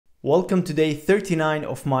Welcome to day 39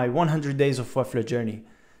 of my 100 Days of Webflow journey.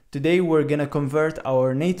 Today we're gonna convert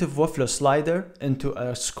our native Webflow slider into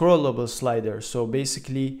a scrollable slider. So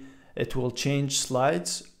basically it will change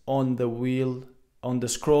slides on the wheel, on the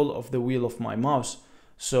scroll of the wheel of my mouse.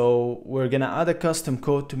 So we're gonna add a custom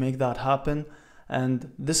code to make that happen.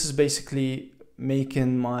 And this is basically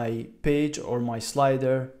making my page or my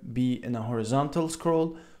slider be in a horizontal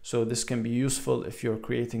scroll. So this can be useful if you're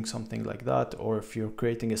creating something like that, or if you're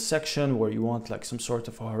creating a section where you want like some sort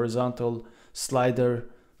of a horizontal slider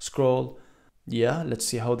scroll. Yeah, let's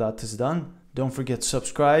see how that is done. Don't forget to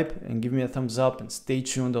subscribe and give me a thumbs up, and stay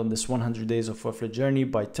tuned on this 100 Days of Webflow journey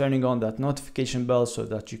by turning on that notification bell so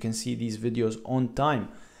that you can see these videos on time.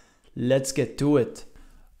 Let's get to it.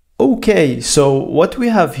 Okay, so what we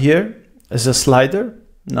have here is a slider.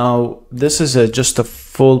 Now this is just a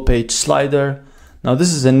full page slider. Now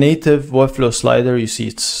this is a native Webflow slider. You see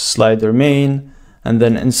it's slider main, and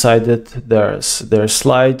then inside it there are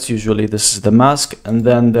slides. Usually this is the mask, and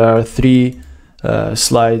then there are three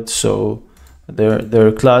slides. So they're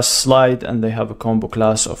a class slide, and they have a combo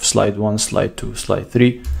class of slide 1, slide 2, slide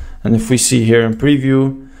 3. And if we see here in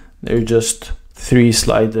preview, they're just three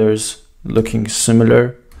sliders looking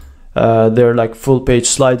similar. They're like full page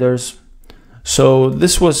sliders. So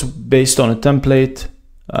this was based on a template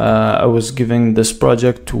I was given this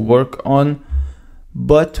project to work on,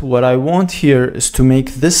 but what I want here is to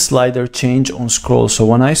make this slider change on scroll. So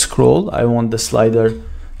when I scroll, I want the slider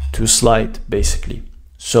to slide basically.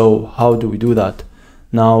 So how do we do that?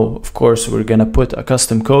 Now, of course, we're gonna put a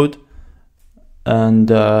custom code, and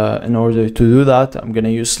in order to do that, I'm gonna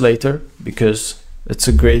use Slater because it's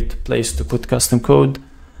a great place to put custom code.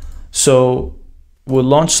 So we'll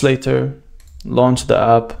launch Slater, launch the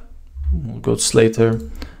app, we'll go to Slater,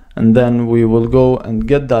 and then we will go and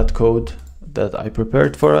get that code that I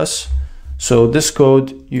prepared for us. So this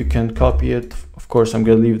code, you can copy it. Of course, I'm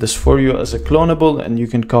going to leave this for you as a clonable, and you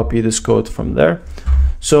can copy this code from there.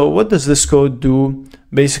 So what does this code do?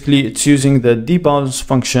 Basically, it's using the debounce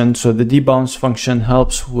function. So the debounce function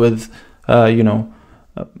helps with,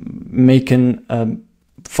 making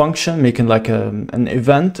function, making like an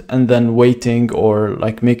event, and then waiting, or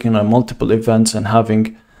like making multiple events and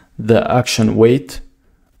having the action wait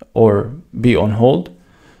or be on hold.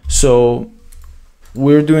 So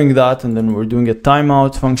we're doing that, and then we're doing a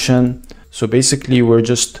timeout function. So basically we're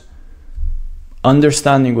just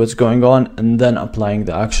understanding what's going on and then applying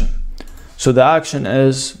the action. So the action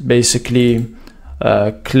is basically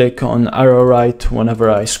click on arrow right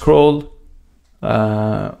whenever I scroll.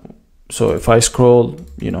 So if I scroll,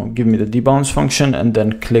 give me the debounce function, and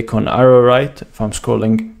then click on arrow right if I'm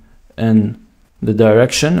scrolling in the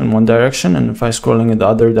direction, in one direction, and if I'm scrolling in the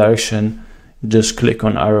other direction, just click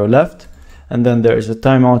on arrow left. And then there is a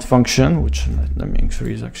timeout function, which let me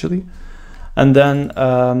increase actually. And then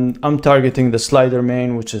I'm targeting the slider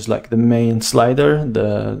main, which is like the main slider,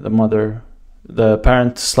 the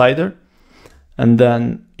parent slider. And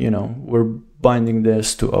then, we're binding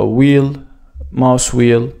this to a mouse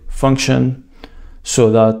wheel function so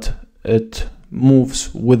that it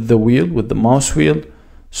moves with the wheel, with the mouse wheel.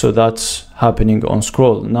 So that's happening on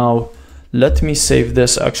scroll. Now, let me save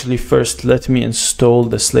this. Actually, first, let me install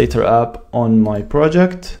the Slater app on my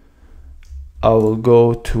project. I will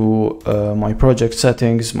go to my project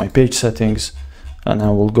settings, my page settings, and I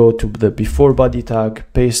will go to the before body tag,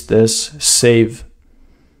 paste this, save,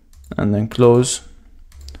 and then close.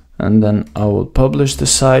 And then I will publish the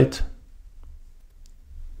site.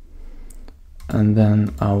 And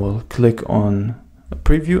then I will click on a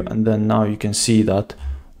preview, and then now you can see that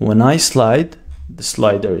when I slide, the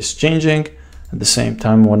slider is changing. At the same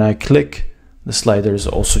time, when I click, the slider is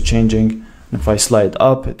also changing. And if I slide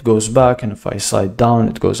up, it goes back, and if I slide down,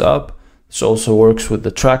 it goes up. This also works with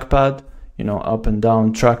the trackpad, up and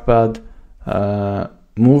down trackpad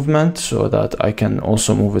movement, so that I can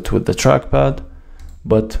also move it with the trackpad,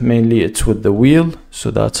 but mainly it's with the wheel. So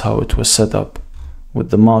that's how it was set up with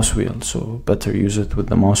the mouse wheel. So better use it with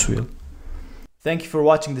the mouse wheel. Thank you for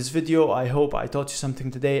watching this video. I hope I taught you something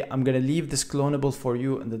today. I'm going to leave this clonable for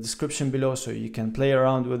you in the description below so you can play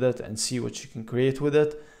around with it and see what you can create with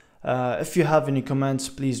it. If you have any comments,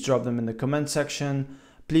 please drop them in the comment section.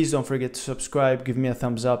 Please don't forget to subscribe, give me a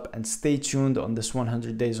thumbs up, and stay tuned on this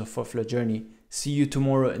 100 Days of Webflow journey. See you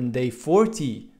tomorrow in day 40.